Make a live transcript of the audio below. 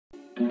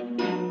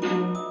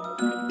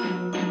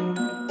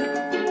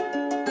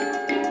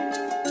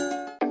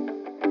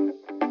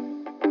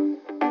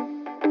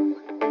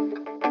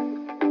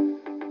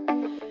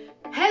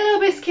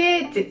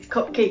internet, it's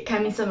Cupcake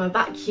Kamisama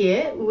back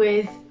here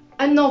with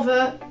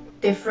another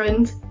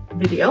different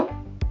video.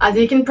 As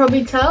you can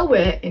probably tell,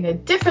 we're in a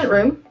different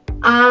room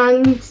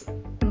and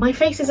my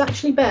face is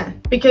actually bare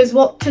because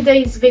what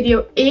today's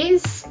video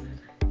is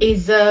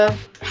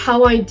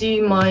how I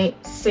do my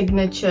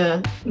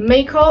signature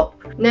makeup.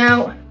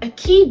 Now, a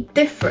key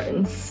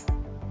difference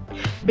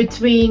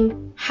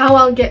between how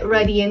I'll get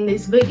ready in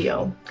this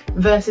video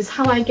versus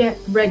how I get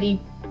ready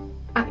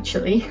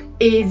actually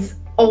is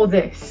all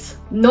this.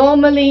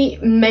 Normally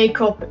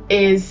makeup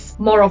is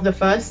more of the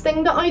first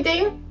thing that I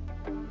do,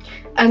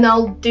 and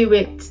I'll do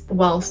it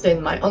whilst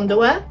in my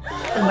underwear,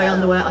 and by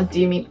underwear I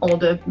do mean all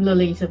the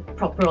Lolita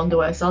proper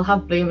underwear. So I'll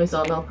have bloomers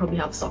on, I'll probably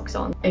have socks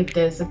on. If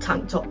there's a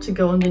tank top to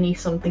go underneath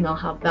something, I'll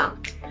have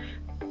that,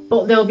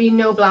 but there'll be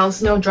no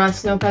blouse, no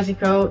dress, no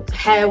petticoat,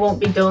 hair won't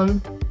be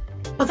done,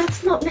 but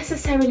that's not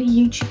necessarily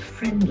YouTube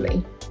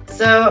friendly.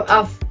 So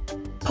I've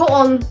put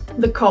on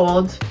the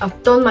cord,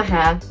 I've done my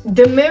hair.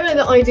 The mirror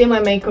that I do my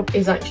makeup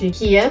is actually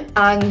here,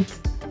 and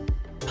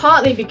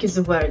partly because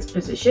of where it's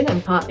positioned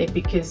and partly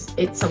because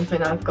it's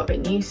something I've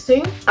gotten used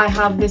to, I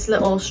have this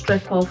little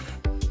strip of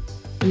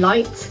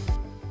light.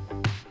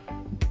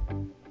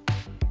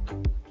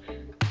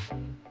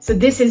 So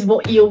this is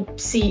what you'll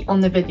see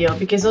on the video,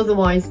 because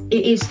otherwise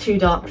it is too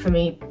dark for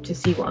me to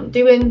see what I'm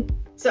doing.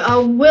 So I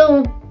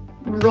will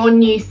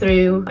run you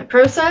through my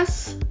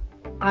process.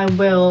 I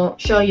will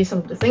show you some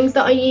of the things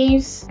that I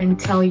use and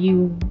tell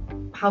you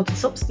how to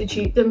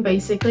substitute them,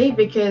 basically,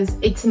 because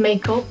it's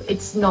makeup,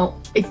 it's not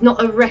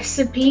a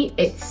recipe,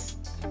 it's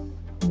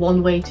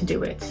one way to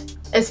do it.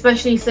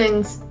 Especially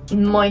since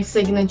my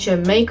signature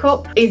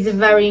makeup is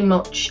very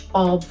much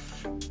of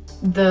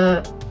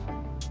the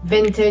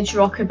vintage,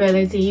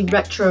 rockabilly,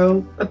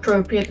 retro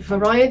appropriate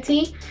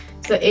variety.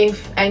 So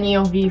if any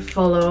of you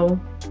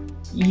follow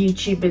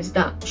YouTubers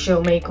that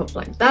show makeup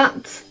like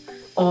that,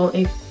 or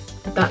if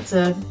that's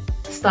a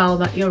style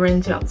that you're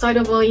into outside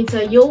of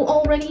Lolita, you'll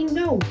already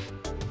know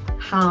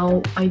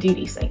how I do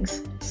these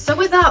things. So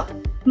without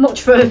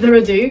much further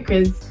ado,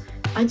 because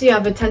I do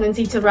have a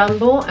tendency to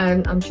ramble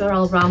and I'm sure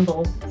I'll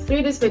ramble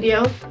through this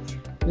video,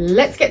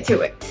 let's get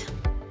to it.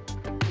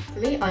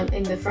 Hopefully I'm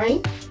in the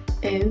frame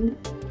in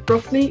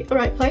roughly the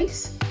right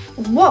place.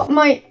 What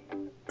might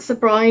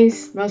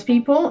surprise most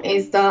people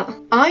is that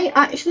I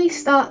actually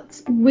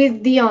start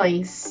with the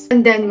eyes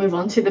and then move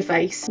on to the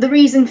face. The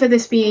reason for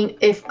this being,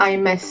 if I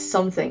mess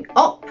something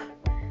up,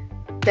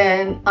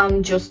 then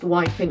I'm just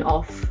wiping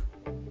off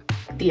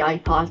the eye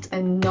part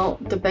and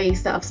not the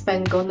base that I've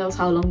spent God knows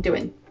how long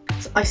doing.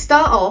 So I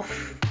start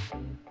off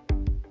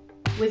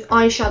with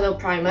eyeshadow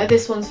primer.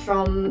 This one's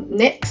from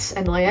NYX,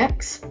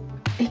 NYX.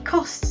 It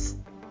costs,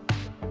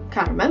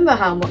 can't remember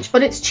how much,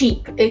 but it's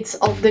cheap. It's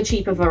of the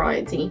cheaper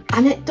variety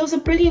and it does a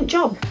brilliant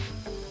job.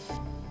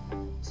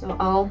 So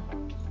I'll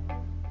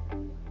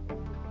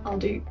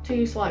do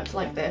 2 swipes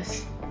like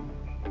this.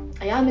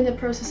 I am in the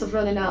process of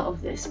running out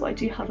of this, but I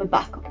do have a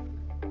backup.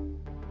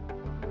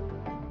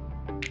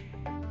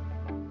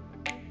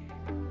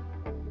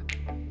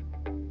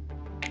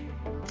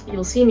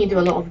 You'll see me do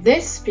a lot of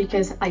this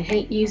because I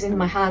hate using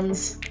my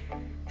hands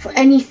for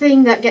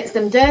anything that gets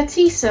them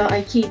dirty, so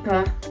I keep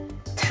a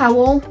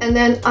towel, and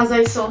then as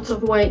I sort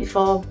of wait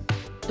for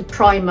the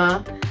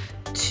primer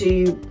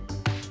to,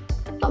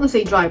 not gonna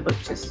say dry, but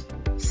just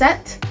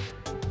set,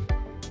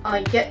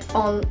 I get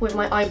on with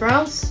my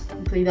eyebrows.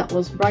 Hopefully that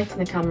was right in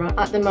the camera.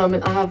 At the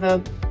moment I have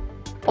a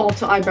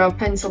auto eyebrow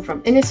pencil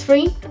from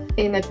Innisfree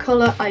in a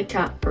colour I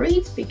can't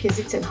read because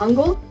it's in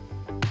Hangul,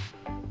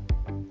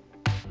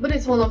 but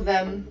it's one of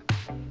them.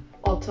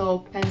 Auto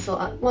pencil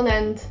at one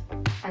end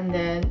and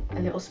then a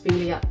little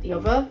spoolie at the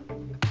other.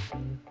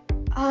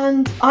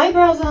 And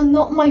eyebrows are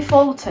not my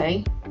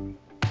forte,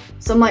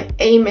 so my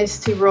aim is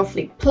to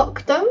roughly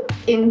pluck them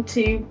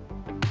into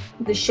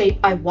the shape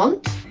I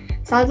want.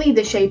 Sadly,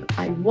 the shape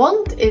I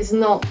want is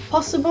not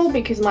possible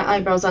because my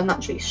eyebrows are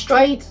naturally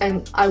straight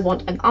and I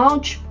want an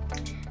arch,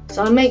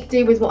 so I make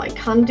do with what I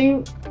can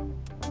do.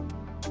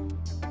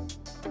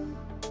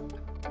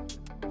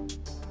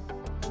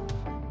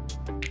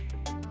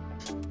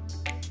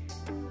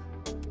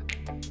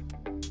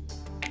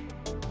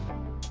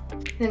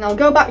 Then I'll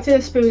go back to the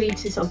spoolie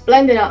to sort of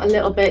blend it out a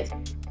little bit.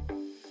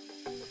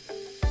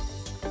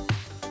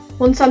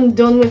 Once I'm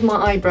done with my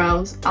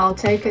eyebrows, I'll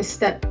take a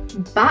step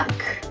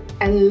back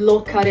and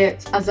look at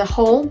it as a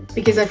whole,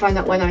 because I find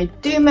that when I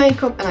do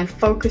makeup and I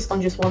focus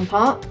on just one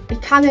part,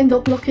 it can end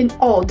up looking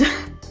odd.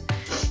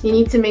 You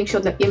need to make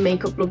sure that your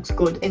makeup looks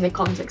good in the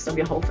context of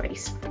your whole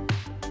face.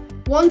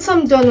 Once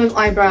I'm done with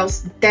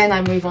eyebrows, then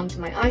I move on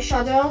to my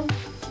eyeshadow,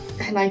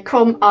 and I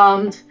come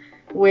armed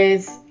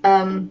with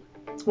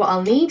what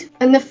I'll need.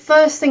 And the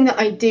first thing that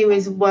I do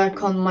is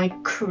work on my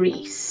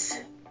crease.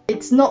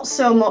 It's not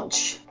so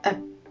much a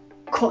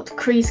cut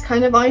crease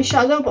kind of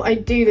eyeshadow, but I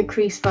do the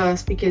crease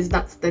first because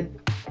that's the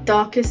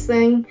darkest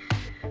thing,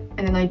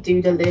 and then I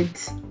do the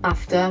lids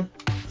after.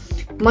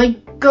 My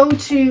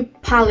go-to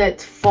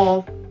palette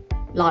for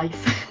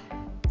life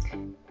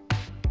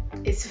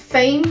is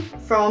Fame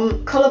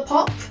from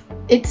Colourpop.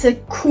 It's a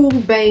cool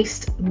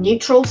based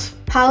neutrals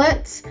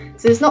palette,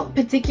 so it's not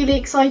particularly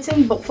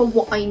exciting, but for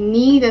what I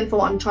need and for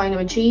what I'm trying to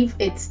achieve,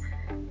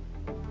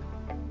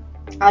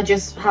 I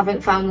just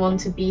haven't found one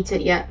to beat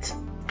it yet.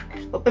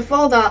 But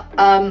before that,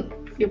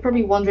 you're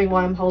probably wondering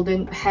why I'm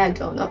holding a hair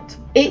donut.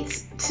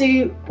 It's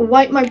to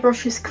wipe my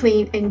brushes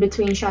clean in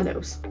between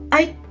shadows.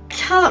 I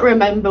can't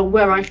remember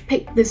where I've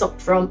picked this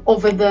up from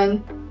other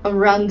than a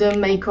random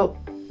makeup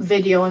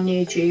video on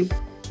YouTube.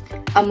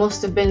 I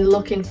must have been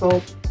looking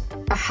for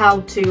a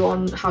how-to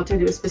on how to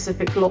do a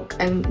specific look,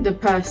 and the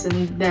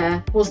person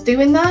there was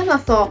doing that, and I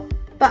thought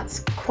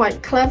that's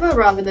quite clever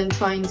rather than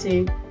trying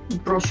to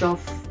brush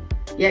off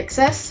the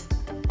excess.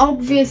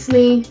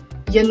 Obviously,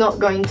 you're not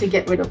going to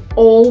get rid of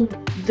all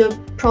the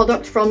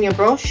product from your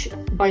brush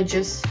by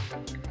just,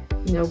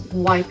 you know,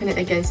 wiping it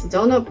against the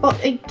donut, but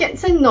it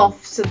gets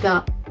enough so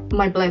that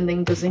my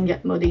blending doesn't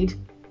get muddied.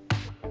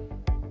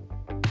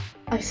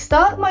 I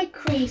start my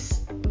crease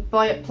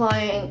by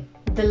applying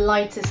the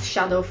lightest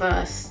shadow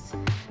first,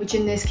 which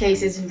in this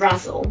case is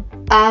Razzle.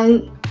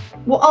 And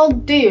what I'll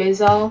do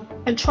is I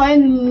try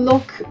and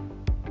look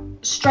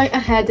straight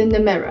ahead in the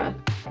mirror.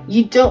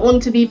 You don't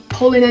want to be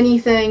pulling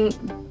anything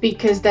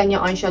because then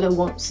your eyeshadow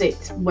won't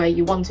sit where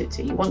you want it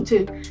to. You want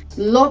to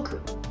look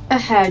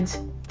ahead,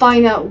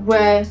 find out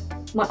where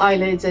my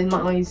eyelids and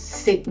my eyes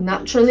sit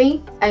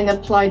naturally, and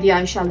apply the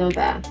eyeshadow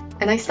there.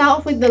 And I start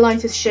off with the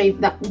lightest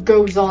shade that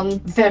goes on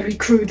very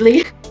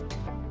crudely.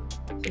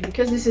 So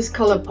because this is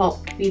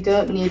Colourpop, you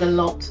don't need a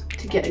lot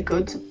to get a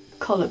good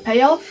colour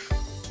payoff.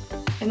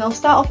 And I'll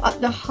start off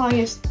at the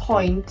highest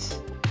point,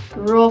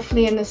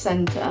 roughly in the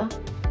centre.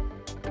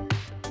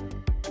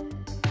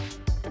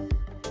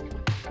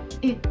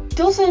 It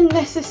doesn't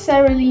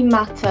necessarily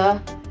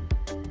matter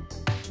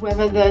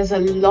whether there's a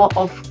lot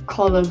of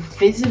colour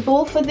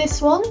visible for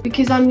this one,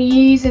 because I'm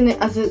using it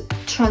as a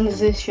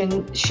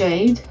transition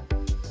shade,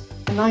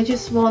 and I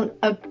just want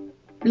a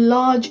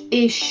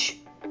large-ish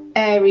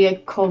area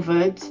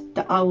covered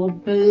that I will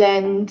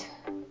blend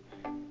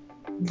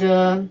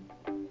the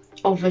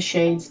other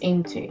shades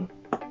into.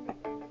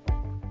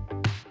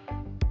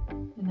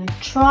 And I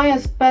try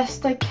as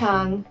best I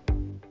can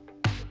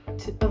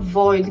to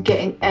avoid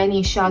getting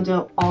any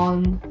shadow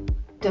on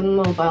the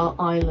mobile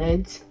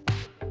eyelids.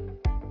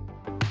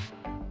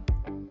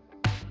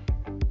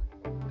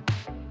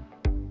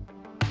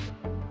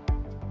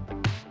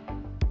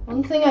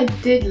 One thing I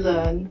did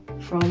learn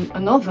from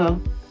another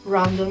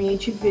random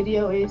YouTube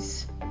video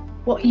is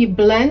what you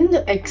blend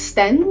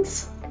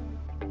extends,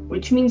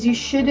 which means you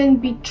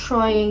shouldn't be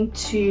trying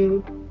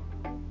to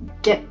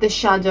get the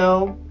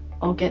shadow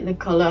or get the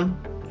colour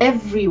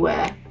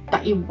everywhere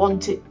that you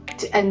want it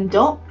to end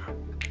up,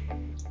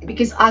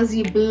 because as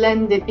you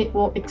blend it, it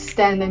will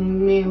extend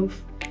and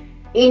move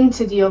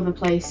into the other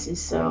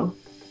places. So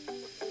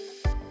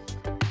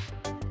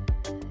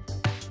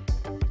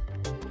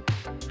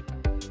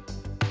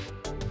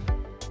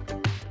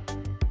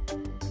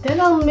then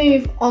I'll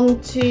move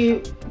on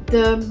to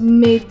the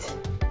mid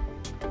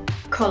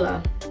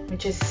colour,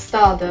 which is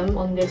Stardom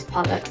on this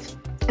palette,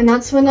 and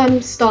that's when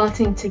I'm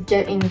starting to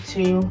get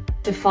into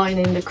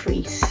defining the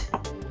crease.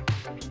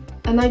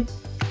 And I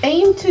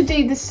aim to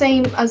do the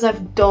same as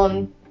I've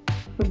done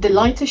with the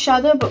lighter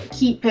shadow, but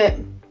keep it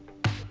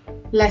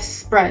less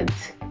spread.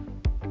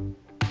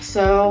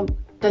 So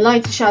the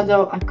lighter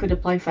shadow I could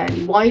apply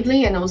fairly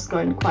widely, and I was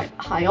going quite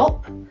high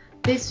up.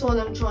 This one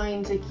I'm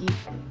trying to keep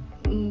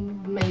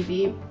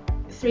maybe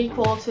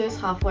 3/4,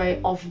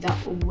 halfway of that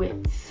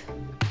width.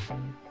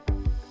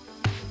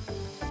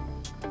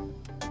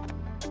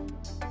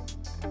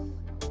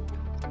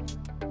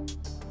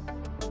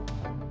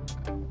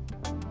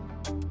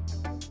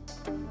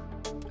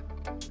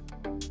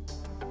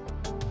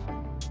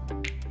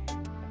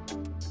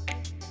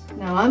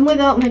 Now I'm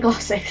without my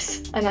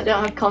glasses and I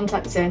don't have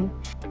contacts in,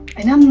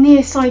 and I'm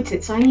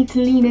nearsighted, so I need to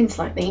lean in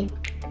slightly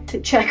to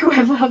check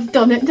whether I've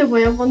done it the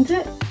way I want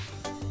it.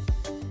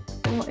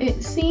 Well,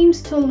 it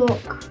seems to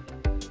look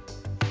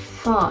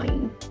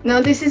fine.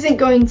 Now this isn't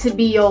going to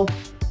be your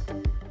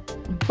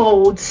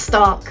bold,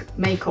 stark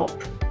makeup.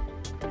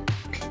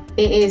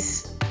 It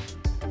is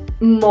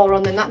more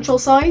on the natural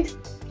side,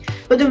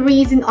 but the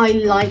reason I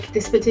like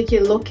this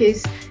particular look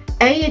is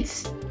A,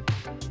 it's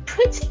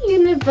pretty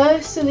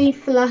universally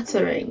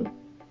flattering.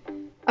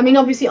 I mean,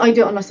 obviously I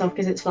do it on myself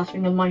because it's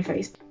flattering on my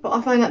face, but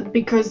I find that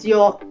because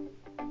you're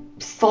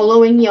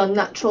following your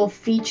natural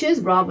features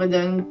rather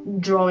than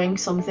drawing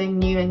something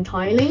new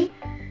entirely,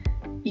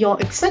 you're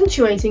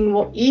accentuating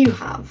what you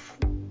have,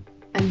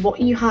 and what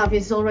you have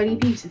is already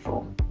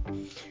beautiful.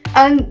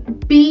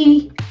 And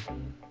B,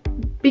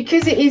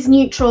 because it is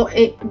neutral,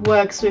 it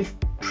works with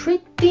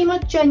pretty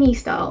much any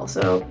style.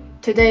 So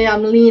today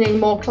I'm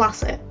leaning more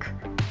classic,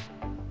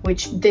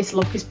 which this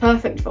look is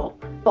perfect for,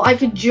 but I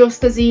could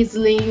just as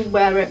easily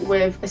wear it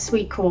with a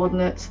sweet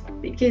coordinate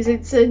because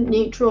it's a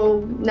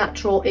neutral,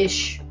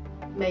 natural-ish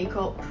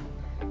makeup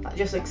that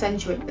just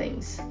accentuate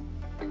things.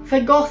 For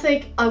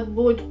gothic, it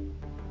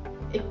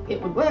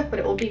would work, but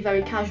it will be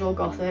very casual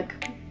gothic,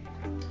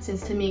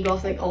 since to me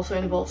gothic also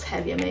involves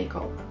heavier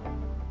makeup.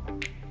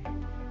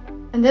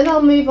 And then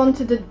I'll move on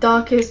to the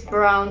darkest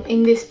brown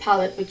in this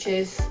palette, which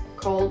is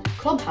called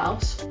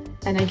Clubhouse.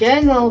 And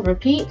again, I'll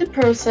repeat the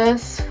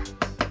process.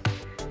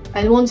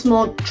 And once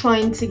more,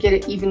 trying to get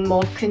it even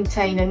more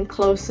contained and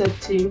closer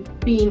to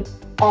being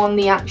on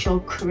the actual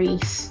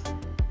crease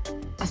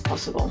as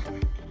possible.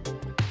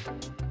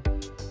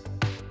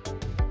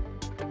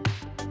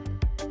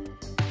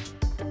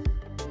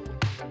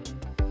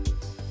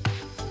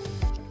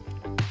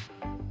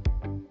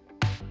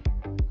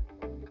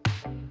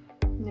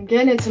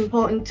 Again, it's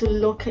important to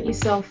look at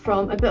yourself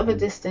from a bit of a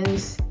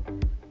distance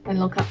and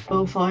look at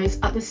both eyes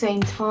at the same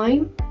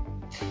time.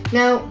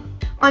 Now,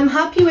 I'm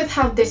happy with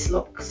how this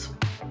looks.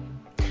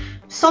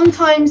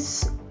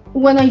 Sometimes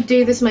when I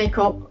do this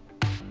makeup,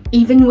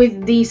 even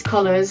with these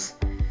colours,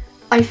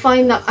 I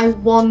find that I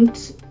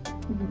want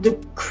the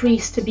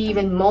crease to be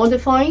even more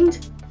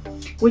defined,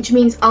 which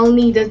means I'll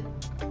need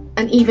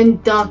an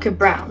even darker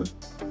brown.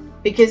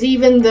 Because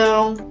even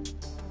though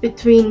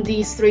between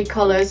these three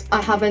colours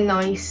I have a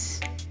nice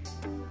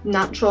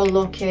natural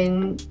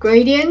looking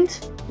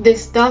gradient,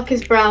 this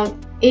darkest brown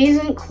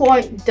isn't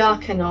quite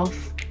dark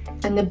enough,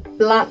 and the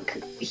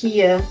black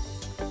here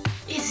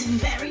is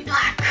very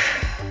black.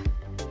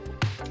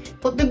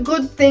 But the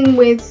good thing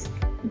with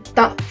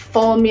that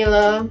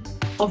formula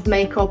of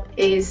makeup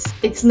is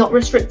it's not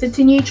restricted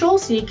to neutral,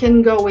 so you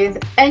can go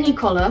with any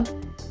colour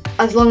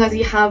as long as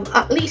you have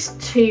at least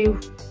 2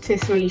 to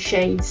 3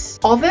 shades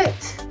of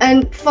it,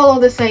 and follow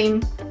the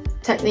same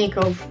technique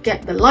of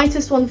get the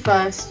lightest one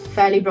first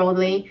fairly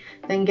broadly,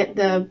 then get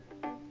the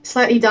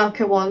slightly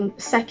darker one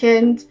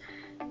second,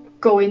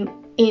 going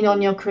in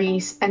on your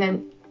crease, and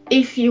then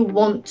if you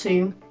want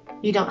to,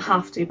 you don't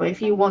have to, but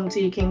if you want to,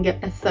 you can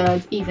get a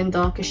third even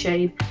darker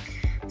shade.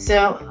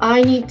 So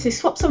I need to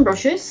swap some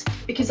brushes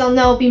because I'll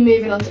now be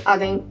moving on to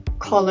adding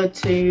colour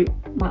to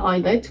my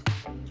eyelid,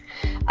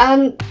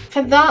 and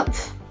for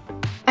that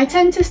I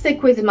tend to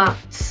stick with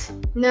mattes.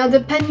 Now,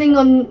 depending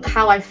on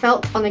how I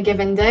felt on a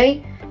given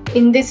day,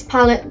 in this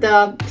palette there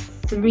are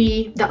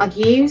 3 that I'd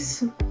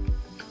use: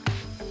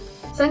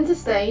 Centre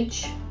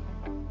Stage,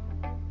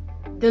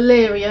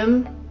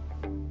 Delirium,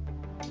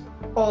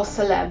 or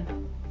Celeb.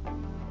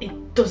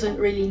 It doesn't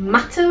really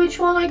matter which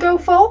one I go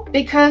for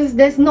because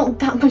there's not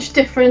that much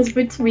difference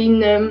between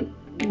them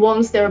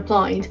once they're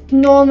applied.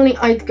 Normally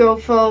I'd go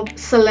for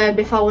Celeb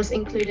if I was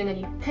including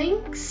any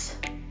pinks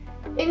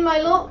in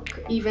my look,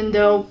 even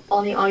though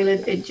on the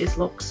eyelid it just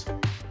looks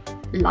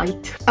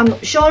light. I'm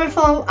not sure if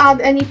I'll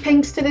add any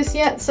pinks to this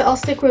yet, so I'll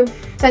stick with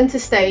Centre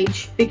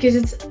Stage because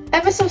it's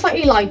ever so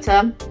slightly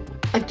lighter.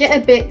 I get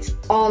a bit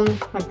on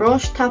my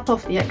brush, tap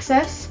off the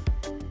excess,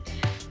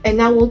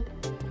 and I will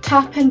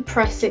tap and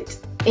press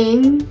it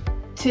in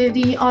to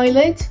the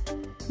eyelid,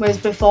 whereas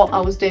before I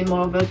was doing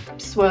more of a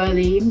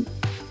swirly,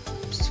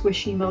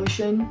 swishy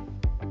motion.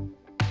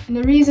 And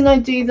the reason I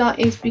do that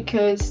is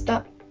because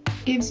that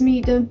gives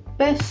me the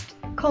best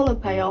colour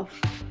payoff,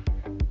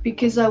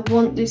 because I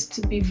want this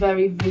to be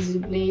very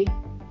visibly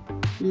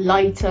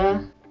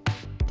lighter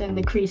than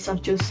the crease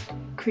I've just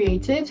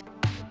created.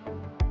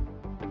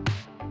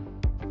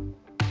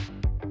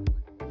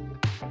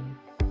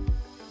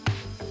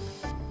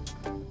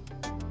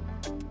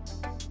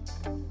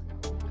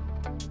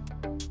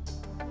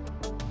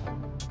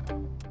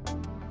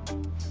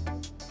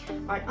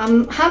 Right,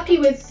 I'm happy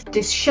with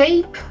this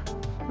shape,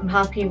 I'm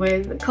happy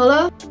with the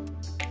colour.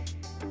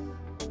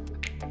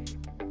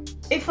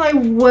 If I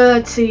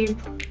were to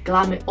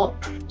glam it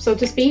up, so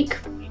to speak,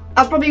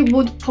 I probably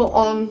would put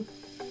on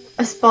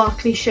a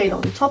sparkly shade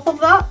on top of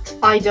that.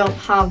 I don't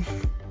have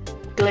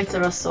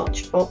glitter as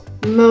such, but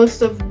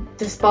most of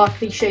the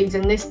sparkly shades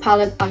in this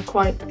palette are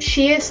quite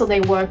sheer, so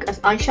they work as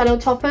eyeshadow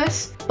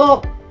toppers.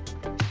 But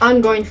I'm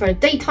going for a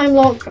daytime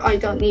look, I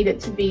don't need it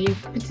to be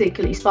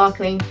particularly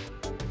sparkling,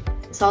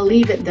 so I'll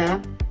leave it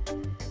there.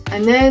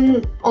 And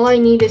then all I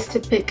need is to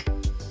pick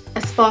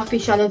a sparkly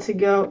shadow to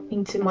go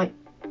into my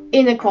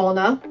inner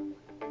corner.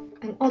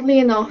 And oddly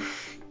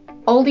enough,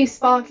 all these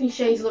sparkly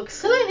shades look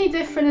slightly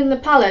different in the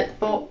palette,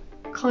 but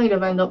kind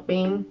of end up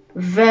being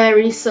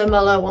very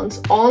similar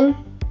once on.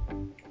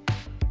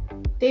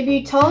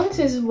 Debutante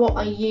is what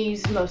I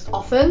use most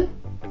often,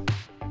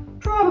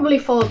 probably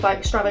followed by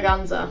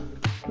Extravaganza.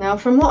 Now,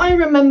 from what I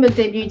remember,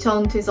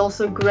 Debutante is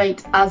also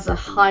great as a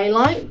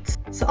highlight,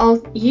 so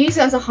I'll use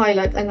it as a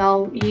highlight and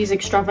I'll use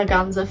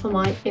Extravaganza for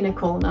my inner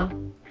corner.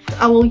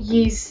 I will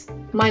use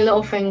my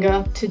little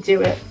finger to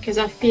do it because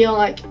I feel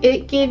like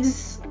it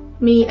gives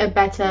me a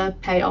better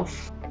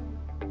payoff.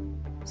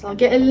 So I'll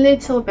get a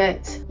little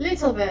bit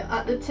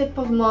at the tip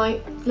of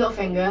my little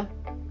finger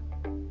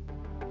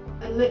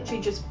and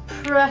literally just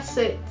press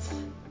it.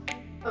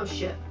 Oh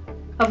shit,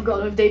 I've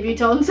gone with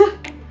Debutante.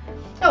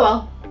 Oh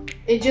well,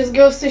 it just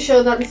goes to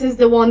show that this is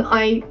the one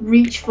I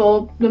reach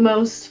for the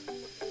most.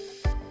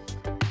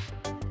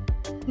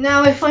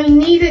 Now, if I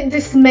needed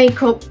this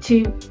makeup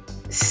to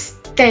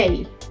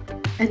stay,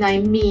 and I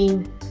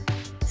mean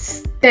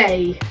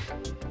stay,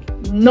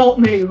 not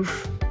move,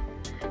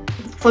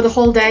 for the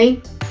whole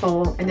day,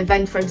 for an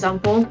event for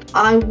example,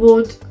 I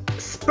would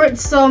spritz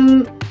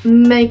some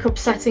makeup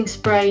setting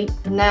spray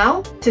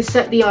now to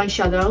set the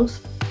eyeshadows.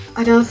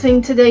 I don't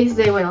think today's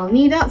the day when I'll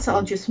need that, so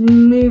I'll just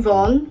move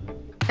on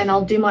and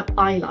I'll do my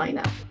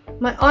eyeliner.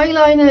 My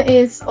eyeliner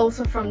is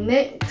also from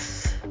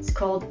NYX. It's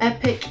called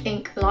Epic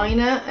Ink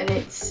Liner, and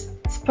it's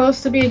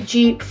supposed to be a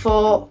dupe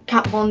for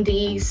Kat Von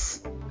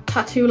D's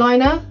tattoo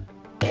liner.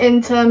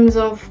 In terms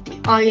of the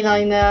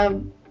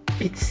eyeliner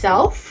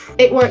itself,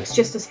 it works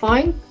just as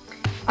fine.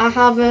 I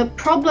have a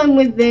problem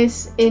with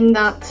this in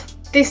that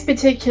this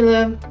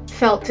particular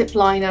felt tip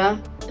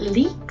liner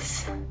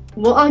leaks.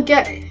 What I'll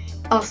get,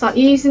 I'll start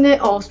using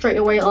it, or straight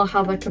away I'll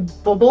have like a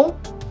bubble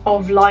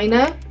of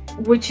liner,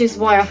 which is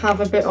why I have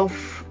a bit of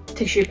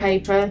tissue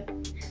paper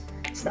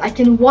so that I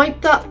can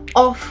wipe that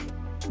off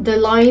the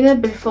liner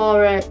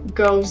before it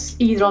goes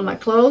either on my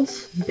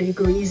clothes, big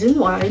reason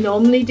why I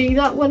normally do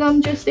that when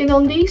I'm just in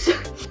undies,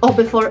 or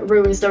before it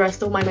ruins the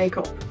rest of my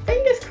makeup.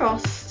 Fingers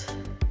crossed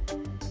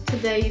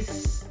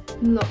today's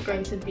not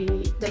going to be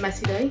the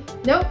messy day.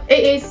 Nope, it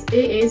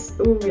is.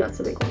 Ooh, that's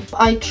a big one.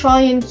 I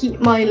try and keep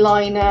my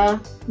liner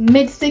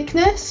mid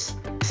thickness,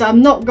 so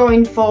I'm not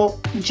going for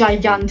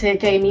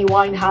gigantic Amy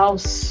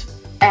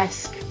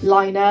Winehouse-esque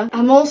liner.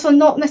 I'm also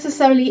not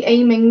necessarily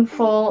aiming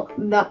for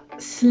that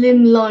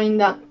slim line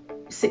that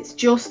sits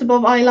just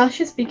above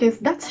eyelashes, because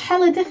that's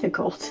hella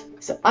difficult.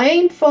 So I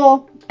aim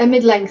for a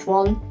mid-length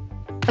one,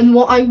 and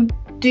what I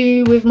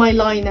do with my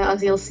liner,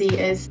 as you'll see,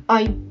 is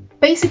I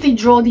basically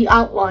draw the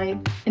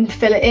outline and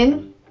fill it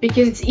in,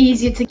 because it's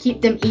easier to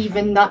keep them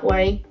even that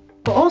way.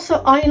 But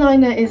also,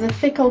 eyeliner is a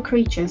fickle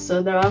creature,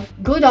 so there are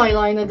good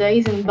eyeliner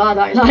days and bad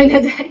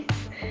eyeliner days,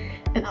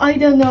 and I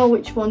don't know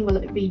which one will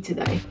it be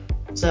today.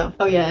 So,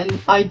 oh yeah, and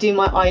I do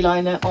my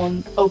eyeliner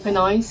on open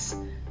eyes,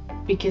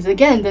 because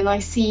again, then I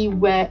see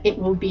where it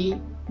will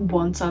be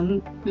once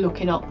I'm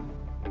looking up.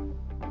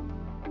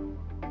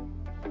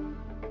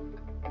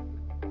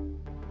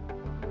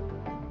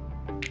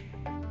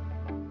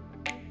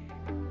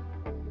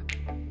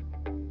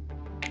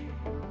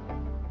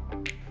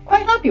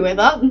 Quite happy with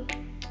that,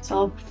 so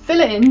I'll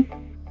fill it in.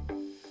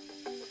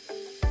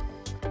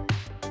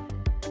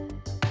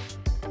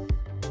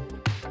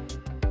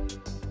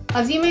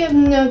 As you may have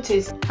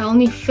noticed, I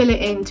only fill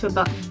it in to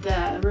about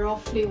there,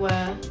 roughly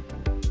where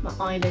my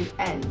eyelid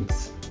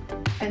ends,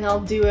 and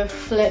I'll do a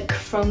flick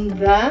from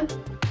there.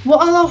 What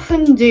I'll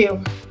often do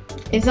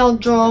is I'll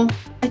draw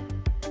a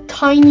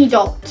tiny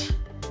dot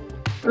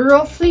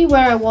roughly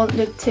where I want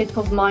the tip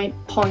of my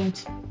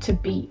point to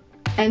be,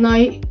 and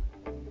I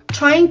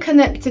try and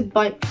connect it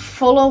by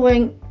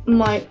following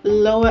my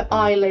lower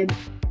eyelid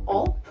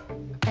up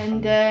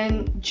and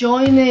then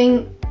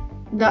joining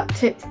that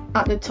tip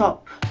at the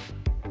top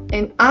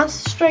in as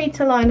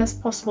straight a line as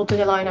possible to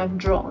the line I've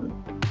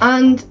drawn.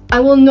 And I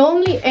will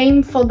normally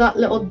aim for that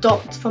little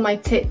dot for my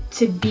tip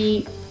to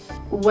be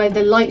where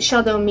the light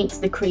shadow meets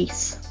the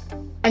crease.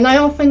 And I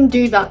often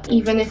do that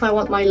even if I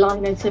want my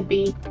liner to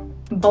be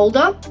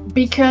bolder,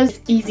 because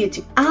it's easier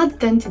to add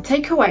than to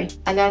take away.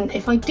 And then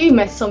if I do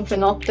mess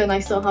something up, then I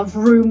still have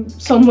room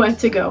somewhere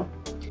to go.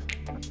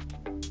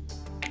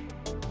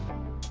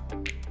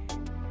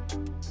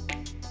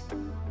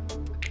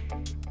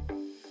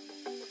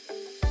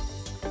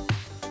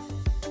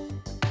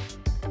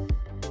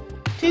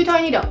 Two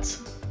tiny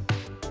dots.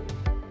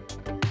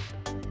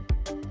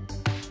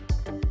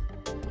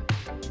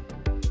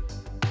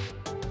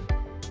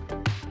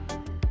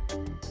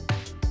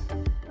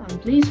 I'm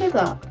pleased with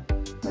that.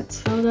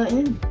 Let's fill that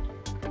in.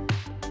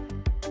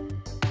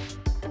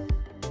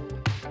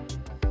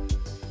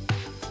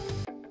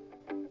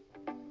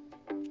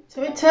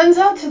 So it turns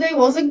out today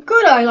was a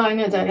good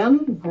eyeliner day.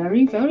 I'm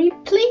very, very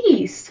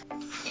pleased.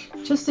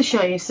 Just to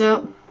show you,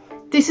 so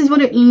this is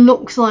what it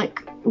looks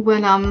like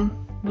when I'm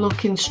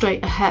looking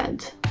straight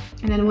ahead,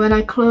 and then when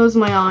I close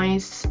my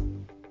eyes,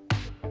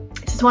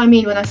 this is what I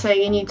mean when I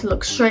say you need to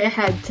look straight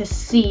ahead to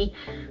see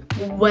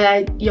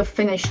where your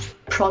finished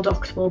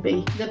product will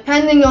be.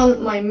 Depending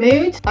on my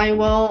mood, I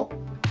will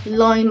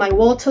line my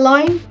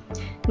waterline.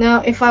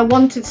 Now if I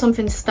wanted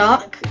something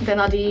stark, then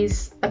I'd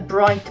use a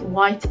bright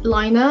white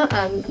liner,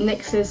 and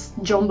NYX's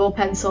jumbo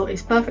pencil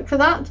is perfect for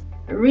that.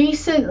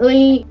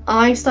 Recently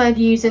I started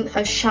using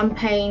a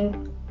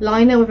champagne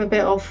liner with a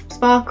bit of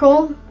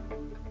sparkle.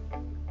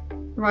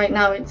 Right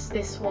now it's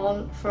this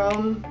one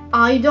from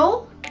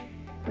Idol,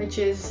 which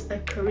is a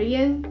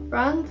Korean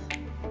brand.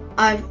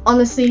 I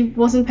honestly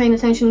wasn't paying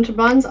attention to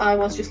brands, I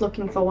was just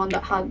looking for one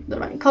that had the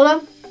right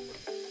colour.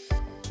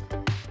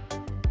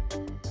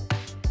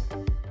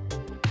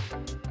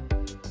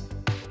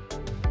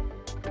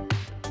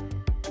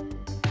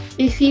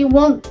 If you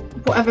want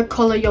whatever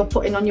colour you're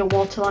putting on your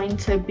waterline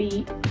to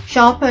be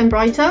sharper and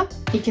brighter,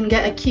 you can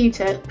get a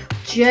Q-tip,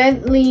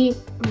 gently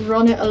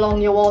run it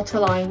along your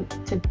waterline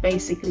to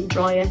basically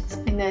dry it,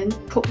 and then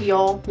put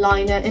your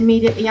liner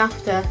immediately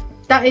after.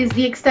 That is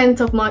the extent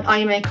of my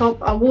eye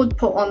makeup. I would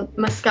put on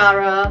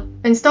mascara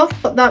and stuff,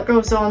 but that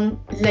goes on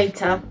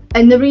later.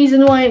 And the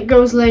reason why it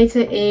goes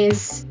later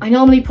is I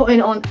normally put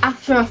it on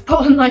after I've put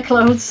on my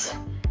clothes,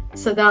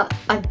 so that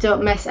I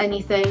don't mess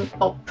anything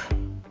up.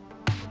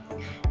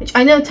 which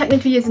I know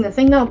technically isn't a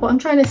thing now, but I'm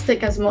trying to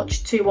stick as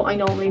much to what I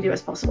normally do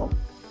as possible.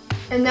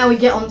 And now we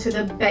get onto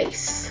the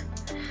base.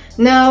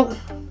 Now,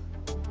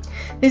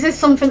 this is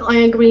something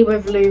I agree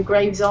with Lou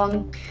Graves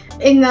on,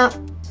 in that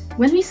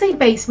when we say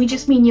base, we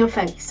just mean your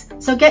face.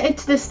 So get it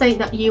to the state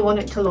that you want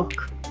it to look.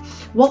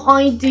 What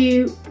I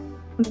do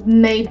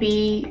may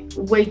be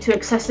way too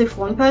excessive for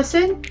one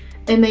person,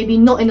 and maybe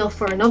not enough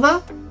for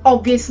another.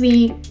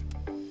 Obviously,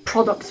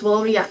 products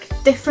will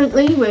react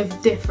differently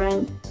with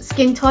different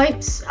skin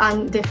types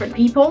and different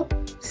people.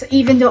 So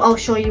even though I'll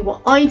show you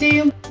what I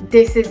do,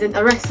 this isn't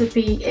a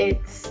recipe,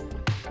 it's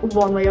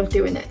one way of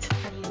doing it.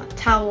 I need my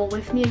towel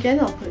with me again,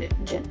 I'll put it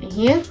gently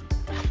here.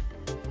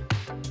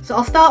 So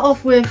I'll start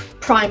off with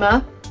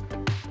primer,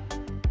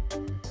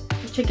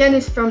 which again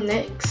is from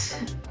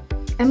NYX.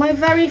 Am I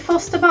very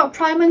fussed about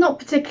primer? Not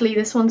particularly,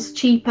 this one's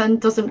cheap and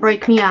doesn't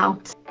break me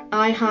out.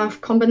 I have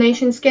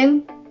combination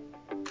skin,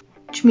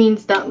 which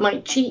means that my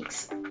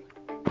cheeks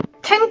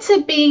tend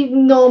to be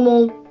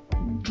normal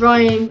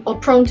drying or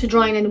prone to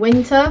drying in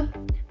winter,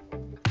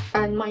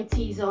 and my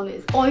T-zone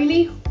is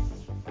oily.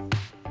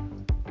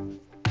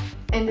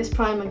 And this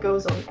primer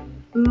goes on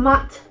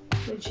matte,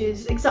 which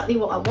is exactly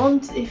what I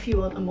want. If you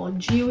want a more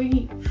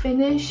dewy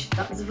finish,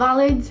 that's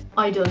valid.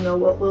 I don't know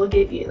what will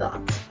give you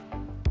that.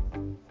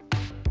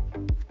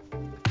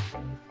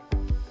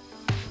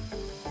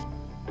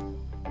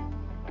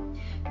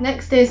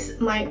 Next is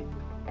my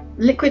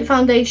liquid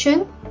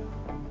foundation,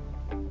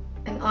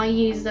 and I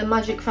use the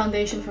Magic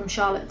Foundation from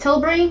Charlotte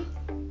Tilbury.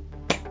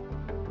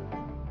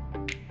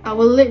 I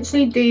will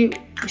literally do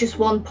just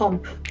one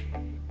pump,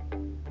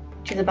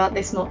 which is about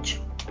this much,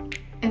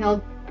 and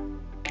I'll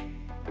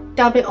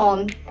dab it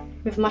on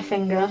with my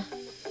finger,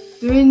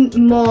 doing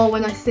more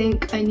when I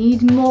think I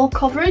need more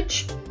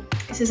coverage.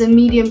 This is a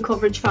medium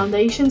coverage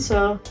foundation,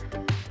 so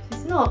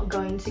it's not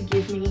going to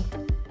give me,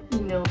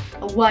 you know,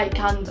 a white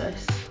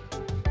canvas.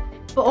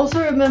 But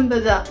also remember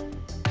that,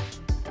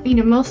 you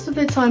know, most of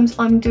the times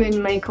I'm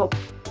doing makeup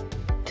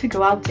to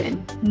go out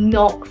in,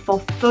 not for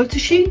photo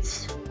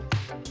shoots.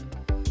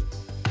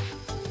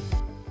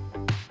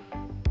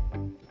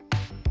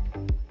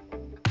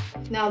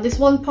 Now this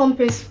one pump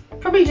is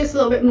probably just a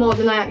little bit more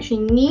than I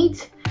actually need,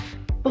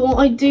 but what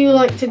I do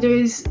like to do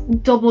is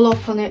double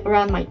up on it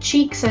around my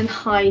cheeks and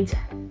hide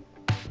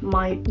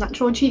my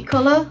natural cheek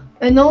colour,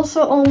 and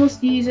also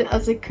almost use it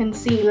as a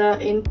concealer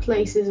in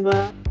places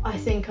where I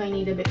think I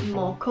need a bit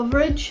more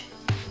coverage.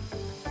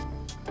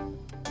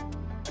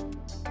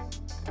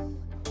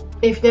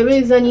 If there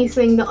is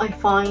anything that I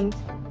find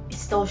is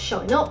still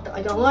showing up that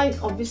I don't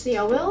like, obviously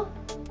I will.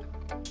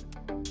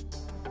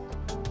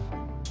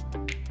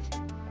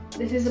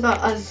 This is about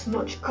as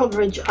much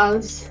coverage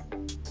as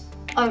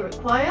I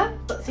require,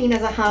 but seeing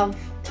as I have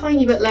a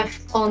tiny bit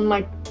left on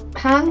my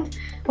hand,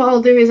 what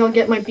I'll do is I'll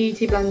get my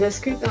beauty blender,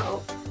 scoop that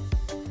up,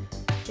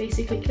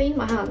 basically clean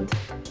my hand,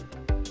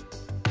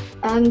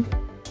 and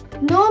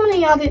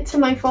normally add it to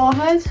my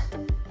forehead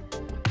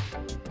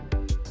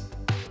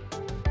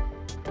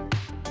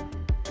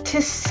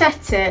to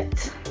set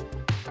it.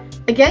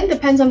 Again,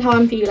 depends on how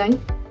I'm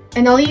feeling,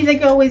 and I'll either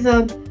go with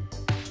a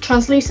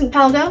translucent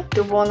powder.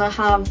 The one I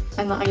have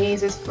and that I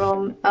use is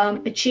from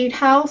Etude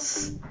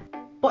House,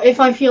 but if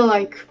I feel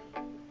like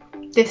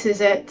this is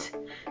it,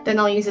 then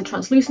I'll use a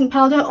translucent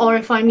powder, or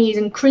if I'm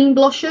using cream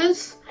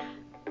blushes,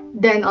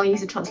 then I'll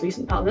use a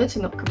translucent powder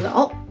to not cover that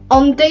up.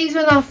 On days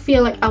when I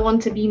feel like I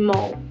want to be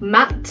more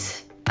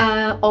matte,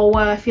 or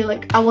where I feel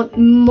like I want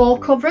more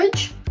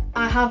coverage,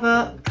 I have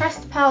a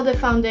pressed powder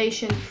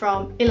foundation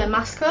from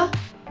Illamasqua,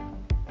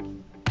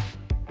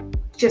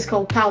 just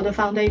called powder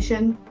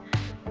foundation.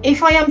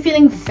 If I am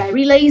feeling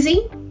very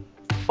lazy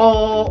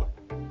or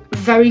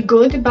very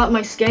good about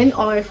my skin,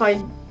 or if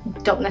I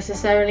don't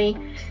necessarily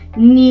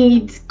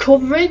need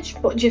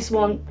coverage but just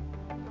want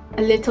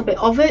a little bit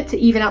of it to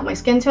even out my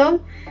skin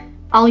tone,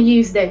 I'll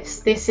use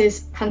this. This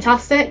is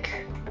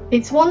fantastic.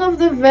 It's one of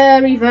the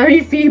very, very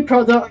few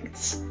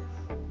products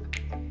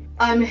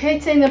I'm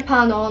hitting the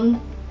pan on,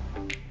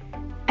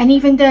 and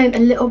even then a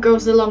little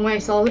goes a long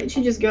way, so I'll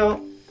literally just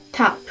go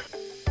tap.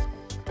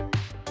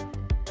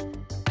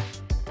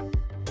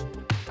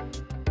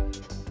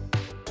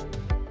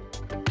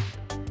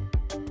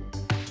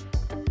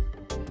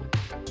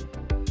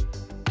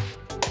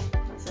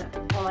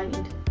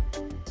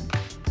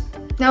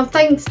 Now,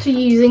 thanks to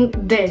using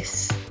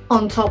this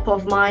on top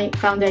of my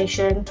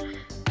foundation,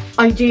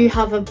 I do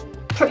have a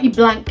pretty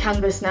blank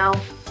canvas now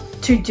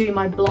to do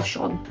my blush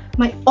on.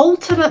 My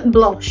ultimate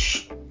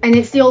blush, and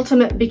it's the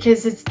ultimate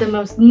because it's the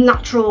most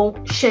natural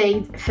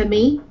shade for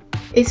me,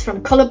 is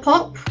from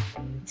Colourpop.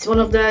 It's one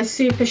of the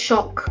Super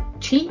Shock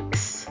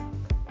Cheeks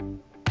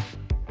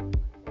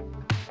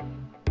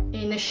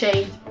in the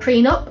shade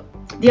Prenup.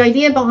 The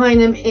idea behind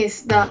them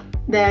is that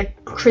they're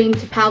cream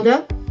to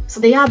powder, so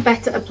they are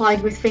better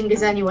applied with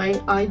fingers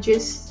anyway.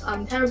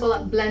 I'm terrible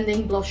at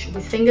blending blush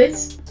with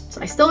fingers,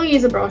 so I still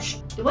use a brush.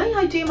 The way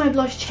I do my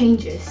blush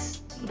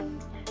changes.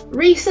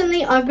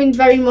 Recently I've been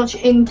very much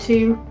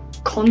into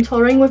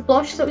contouring with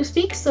blush, so to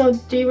speak, so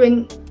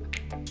doing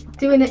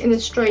it in a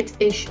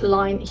straight-ish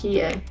line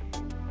here.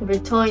 with a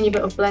tiny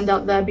bit of blend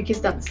out there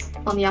because that's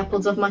on the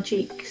apples of my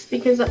cheeks,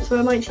 because that's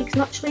where my cheeks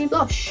naturally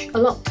blush a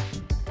lot.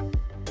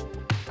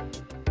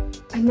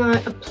 And now I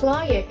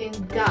apply it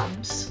in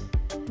dabs.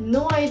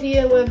 No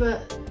idea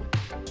whether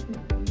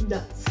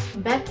that's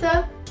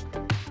better,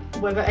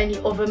 whether any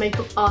other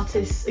makeup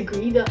artists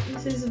agree that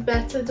this is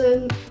better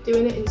than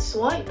doing it in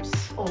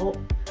swipes or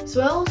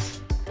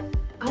swirls.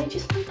 I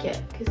just like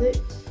it because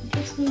it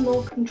gives me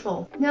more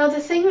control. Now the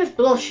thing with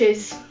blush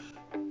is,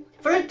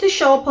 for it to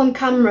show up on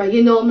camera,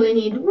 you normally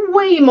need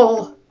way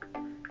more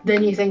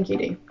than you think you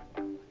do.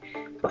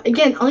 But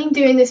again, I'm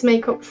doing this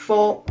makeup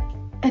for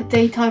a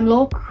daytime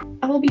look.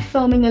 I will be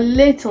filming a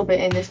little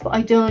bit in this, but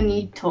I don't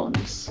need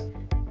tons.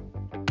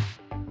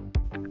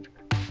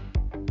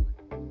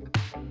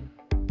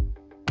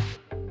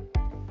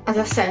 As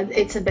I said,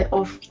 it's a bit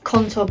of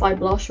contour by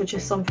blush, which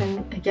is something,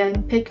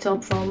 again, picked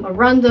up from a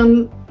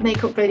random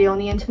makeup video on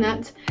the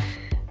internet,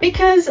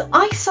 because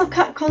I suck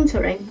at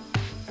contouring.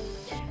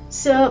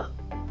 So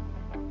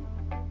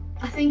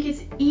I think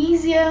it's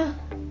easier,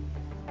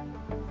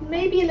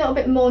 maybe a little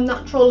bit more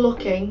natural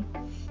looking,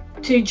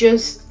 to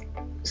just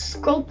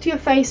sculpt your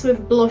face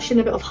with blush and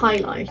a bit of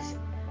highlight,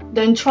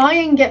 then try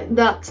and get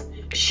that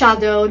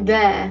shadow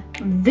there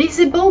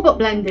visible but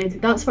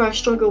blended. That's where I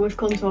struggle with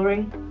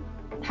contouring.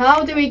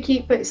 How do we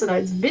keep it so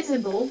that it's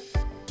visible,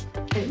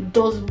 it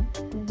does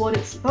what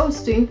it's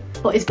supposed to,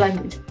 but it's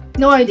blended?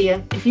 No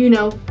idea. If you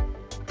know,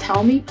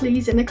 tell me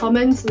please in the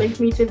comments, link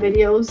me to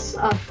videos.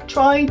 I've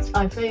tried,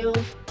 I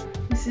failed.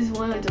 This is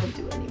why I don't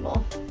do it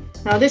anymore.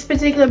 Now this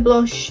particular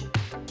blush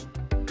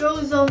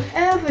goes on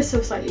ever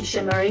so slightly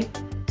shimmery.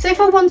 So if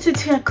I wanted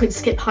to, I could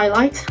skip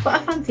highlight, but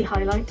I fancy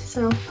highlight,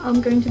 so I'm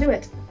going to do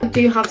it. I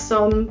do have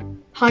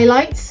some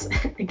highlights,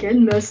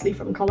 again, mostly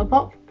from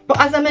Colourpop.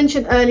 But as I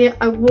mentioned earlier,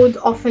 I would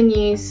often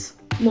use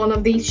one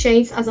of these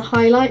shades as a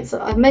highlight.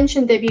 So I've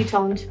mentioned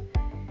Debutante.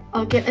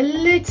 I'll get a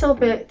little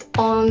bit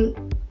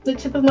on the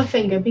tip of my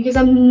finger because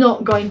I'm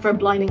not going for a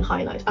blinding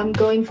highlight. I'm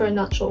going for a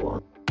natural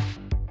one.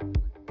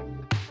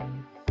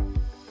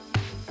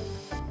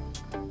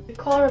 The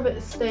core of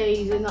it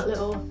stays in that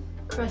little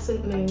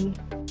crescent moon.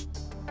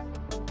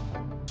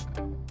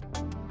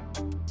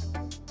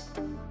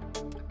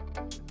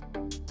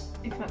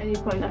 If at any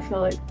point I feel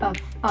like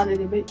I've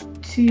added a bit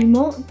too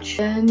much,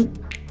 then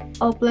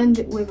I'll blend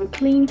it with a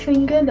clean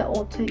finger that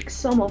will take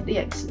some of the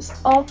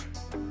excess off.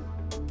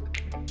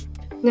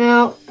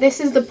 Now this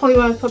is the point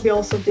where I'll probably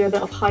also do a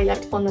bit of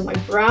highlight under my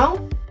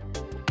brow.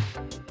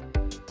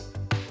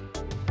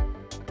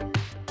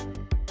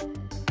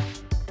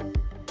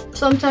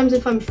 Sometimes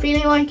if I'm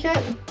feeling like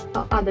it,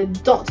 I'll add a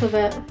dot of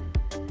it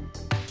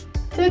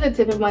to the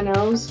tip of my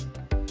nose,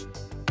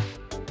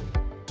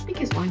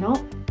 because why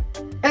not?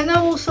 And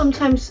I will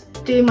sometimes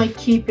do my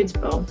Cupid's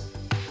bow.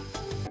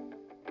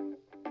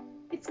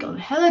 It's gone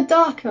hella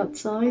dark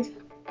outside.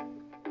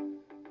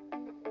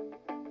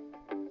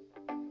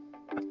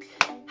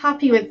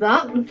 Happy with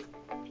that.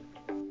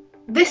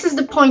 This is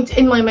the point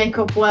in my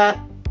makeup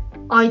where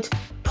I'd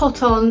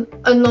put on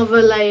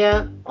another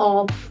layer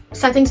of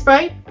setting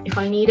spray if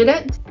I needed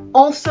it.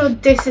 Also,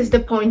 this is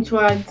the point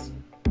where I'd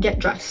get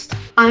dressed.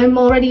 I'm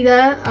already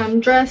there, I'm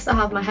dressed, I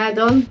have my hair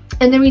done.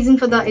 And the reason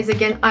for that is,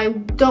 again, I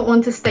don't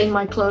want to stain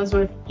my clothes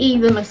with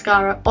either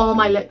mascara or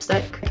my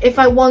lipstick. If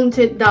I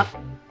wanted that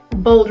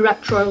bold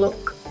retro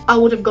look, I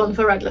would have gone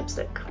for red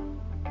lipstick.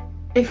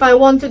 If I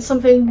wanted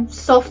something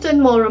soft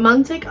and more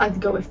romantic,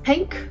 I'd go with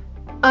pink.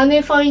 And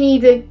if I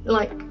needed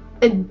like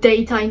a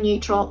daytime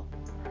neutral,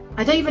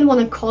 I don't even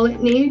want to call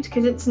it nude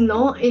because it's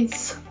not,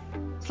 it's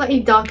a slightly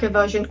darker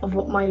version of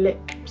what my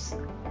lips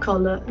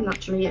colour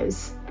naturally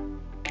is.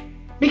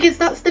 Because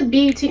that's the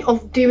beauty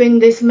of doing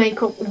this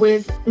makeup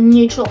with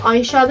neutral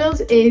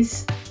eyeshadows,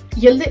 is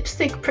your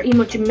lipstick pretty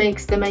much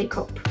makes the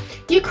makeup.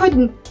 You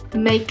could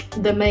make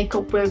the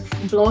makeup with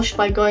blush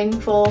by going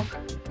for,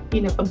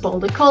 you know, a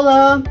bolder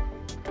colour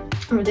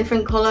or a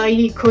different colour.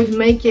 You could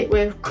make it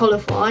with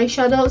colourful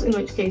eyeshadows, in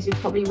which case you'd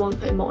probably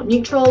want a more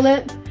neutral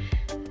lip.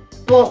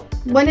 But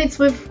when it's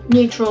with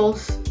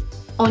neutrals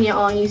on your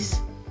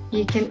eyes,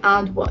 you can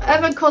add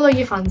whatever colour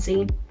you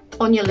fancy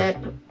on your lip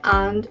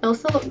and it'll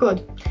still look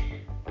good.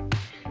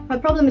 My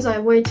problem is I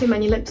have way too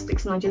many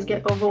lipsticks and I just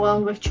get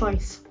overwhelmed with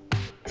choice.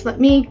 So let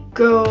me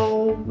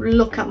go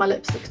look at my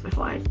lipsticks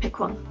before I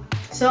pick one.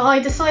 So I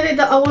decided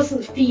that I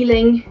wasn't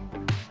feeling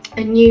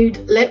a nude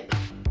lip,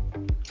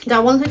 that I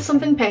wanted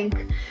something pink.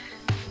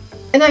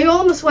 And I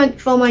almost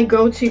went for my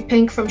go-to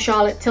pink from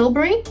Charlotte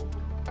Tilbury.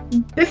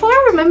 Before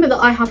I remember that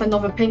I have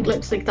another pink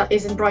lipstick that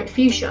isn't bright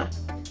fuchsia,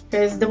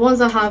 because the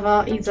ones I have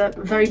are either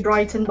very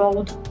bright and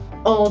bold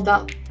or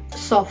that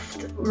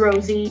soft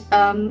rosy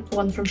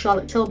one from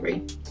Charlotte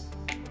Tilbury.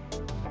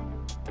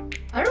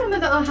 I remember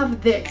that I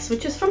have this,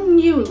 which is from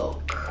New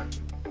Look.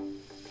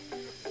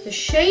 The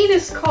shade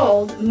is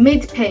called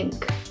Mid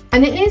Pink,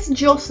 and it is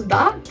just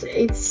that.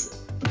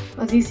 It's,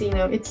 as you see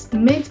now, it's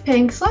mid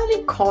pink,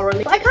 slightly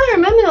corally. I can't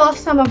remember the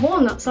last time I've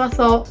worn that, so I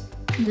thought,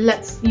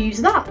 let's use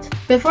that.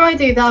 Before I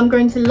do that, I'm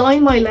going to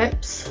line my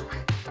lips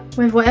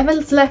with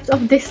whatever's left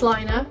of this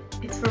liner.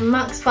 It's from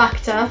Max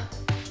Factor,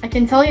 I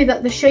can tell you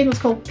that the shade was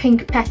called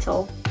Pink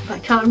Petal, but I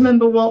can't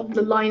remember what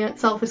the liner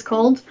itself is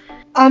called.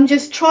 I'm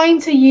just trying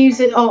to use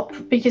it up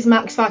because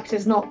Max Factor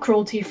is not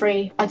cruelty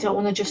free. I don't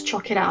want to just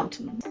chuck it out.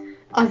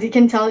 As you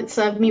can tell, it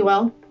served me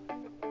well.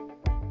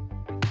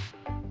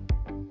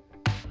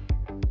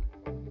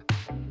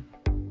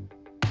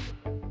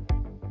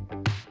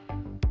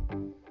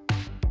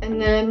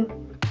 And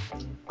then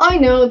I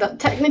know that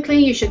technically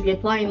you should be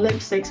applying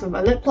lipsticks with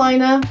a lip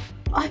liner.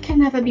 I can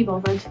never be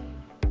bothered.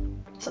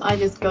 So I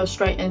just go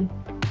straight in.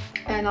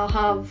 And I'll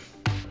have,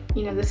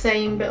 you know, the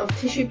same bit of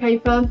tissue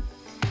paper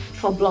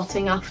for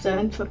blotting after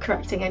and for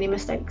correcting any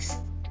mistakes.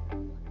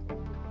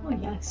 Oh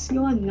yes,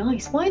 you are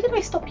nice. Why did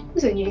I stop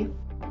using you?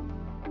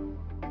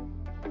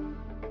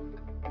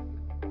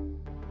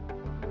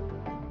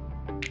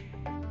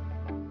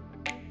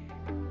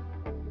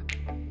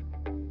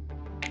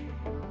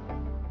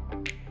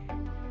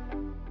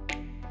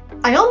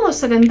 I almost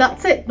said and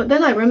that's it, but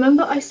then I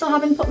remember I still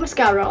haven't put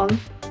mascara on.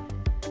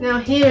 Now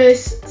here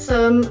is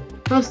some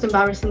most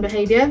embarrassing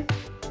behaviour.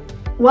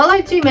 While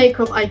I do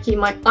makeup, I keep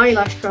my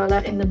eyelash curler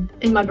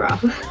in my bra.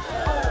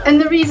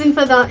 And the reason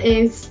for that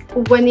is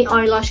when the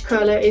eyelash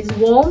curler is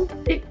warm,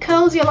 it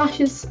curls your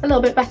lashes a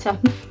little bit better.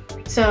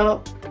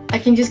 So I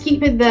can just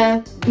keep it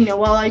there, you know,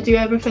 while I do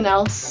everything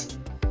else.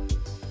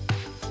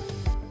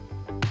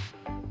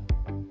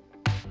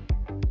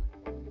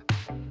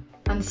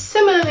 And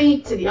similarly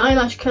to the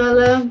eyelash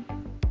curler,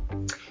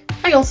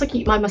 I also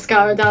keep my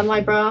mascara down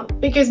my bra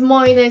because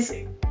mine is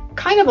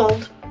kind of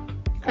old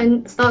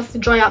and starts to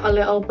dry out a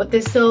little, but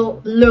there's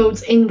still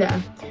loads in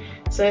there.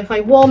 So if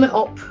I warm it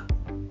up,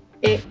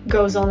 it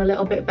goes on a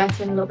little bit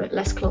better and a little bit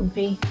less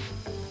clumpy.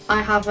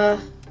 I have a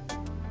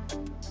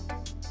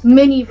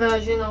mini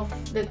version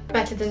of the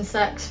Better Than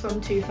Sex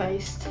from Too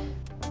Faced.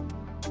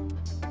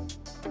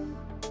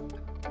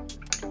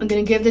 I'm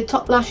going to give the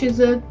top lashes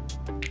a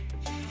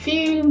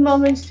few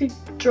moments to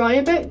dry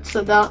a bit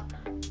so that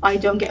I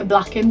don't get a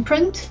black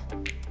imprint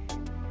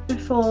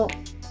before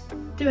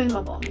doing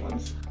my bottom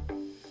ones.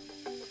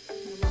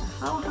 No matter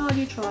how hard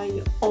you try,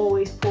 you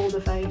always pull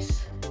the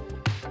face.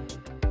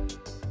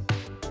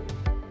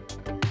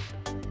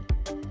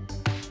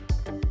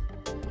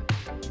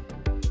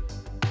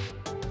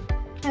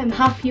 I'm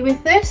happy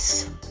with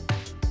this,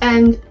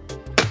 and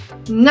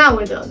now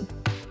we're done.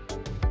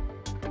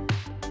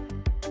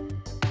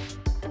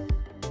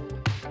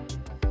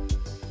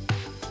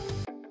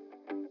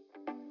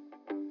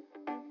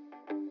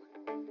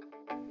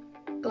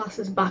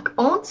 Glasses back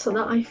on so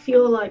that I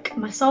feel like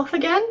myself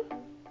again.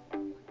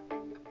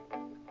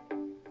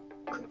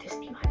 Could this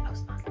be my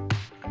postman?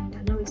 I mean,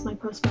 I know it's my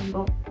postman,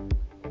 but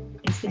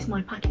is this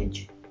my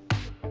package?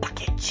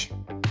 Package!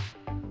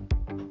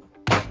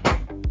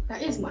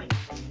 That is mine.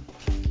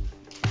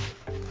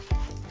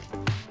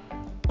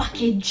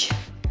 Package.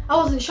 I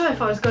wasn't sure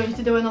if I was going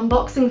to do an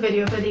unboxing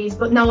video for these,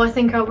 but now I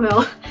think I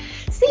will,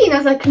 seeing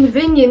as I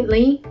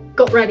conveniently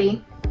got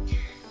ready.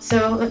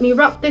 So let me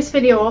wrap this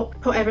video up,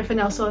 put everything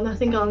else on. I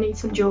think I'll need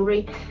some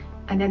jewellery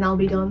and then I'll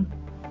be done.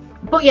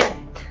 But yeah,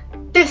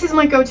 this is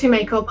my go-to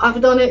makeup. I've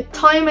done it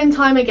time and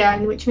time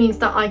again, which means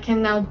that I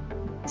can now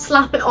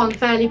slap it on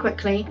fairly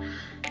quickly.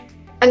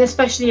 And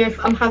especially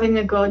if I'm having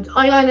a good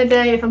eyeliner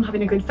day, if I'm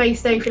having a good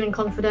face day, feeling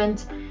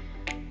confident,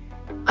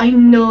 I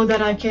know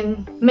that I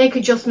can make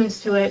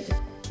adjustments to it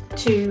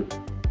to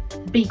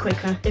be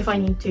quicker if I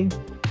need to.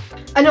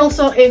 And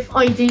also if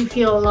I do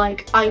feel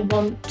like I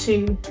want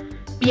to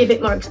be a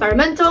bit more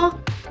experimental,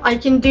 I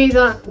can do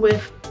that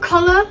with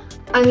colour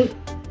and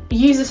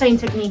use the same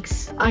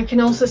techniques. I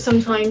can also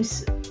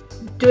sometimes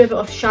do a bit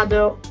of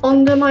shadow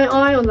under my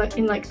eye or like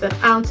in like the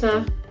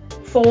outer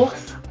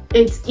fourth.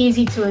 It's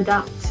easy to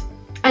adapt.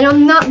 And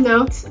on that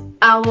note,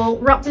 I will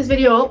wrap this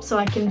video up so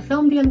I can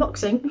film the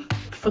unboxing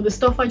for the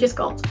stuff I just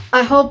got.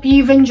 I hope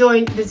you've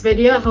enjoyed this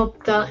video. I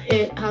hope that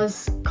it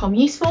has come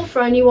useful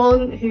for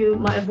anyone who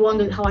might have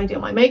wondered how I do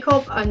my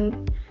makeup,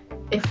 and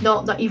if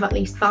not, that you've at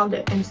least found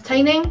it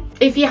entertaining.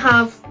 If you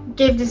have,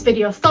 give this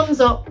video a thumbs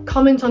up,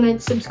 comment on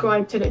it,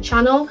 subscribe to the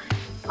channel.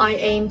 I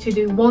aim to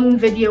do one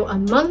video a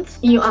month.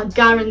 You are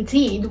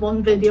guaranteed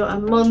one video a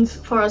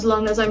month for as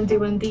long as I'm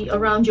doing the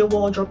Around Your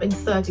Wardrobe in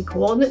 30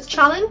 Coordinates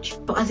challenge.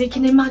 But as you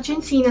can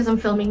imagine, seeing as I'm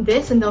filming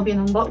this and there'll be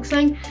an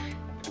unboxing,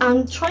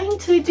 I'm trying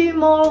to do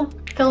more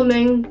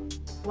filming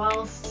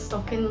whilst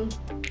stuck in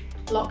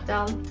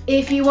lockdown.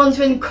 If you want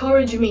to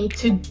encourage me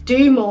to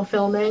do more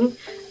filming,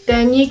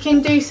 then you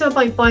can do so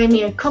by buying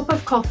me a cup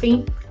of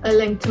coffee. A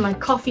link to my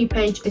coffee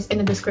page is in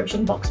the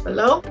description box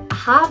below. I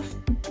have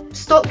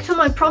stuck to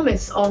my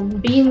promise on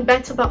being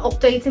better about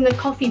updating the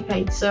coffee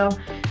page, so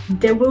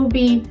there will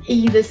be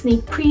either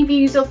sneak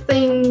previews of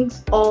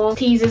things or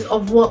teasers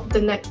of what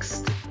the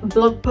next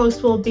blog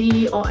post will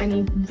be or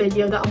any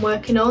video that I'm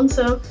working on,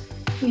 so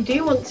you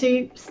do want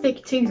to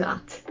stick to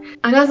that.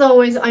 And as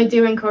always, I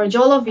do encourage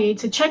all of you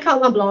to check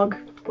out my blog,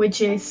 which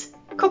is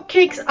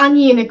Cupcakes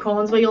and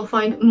Unicorns, where you'll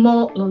find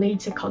more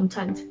Lolita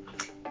content.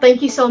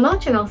 Thank you so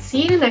much, and I'll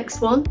see you in the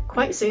next one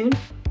quite soon.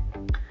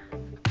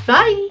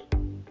 Bye!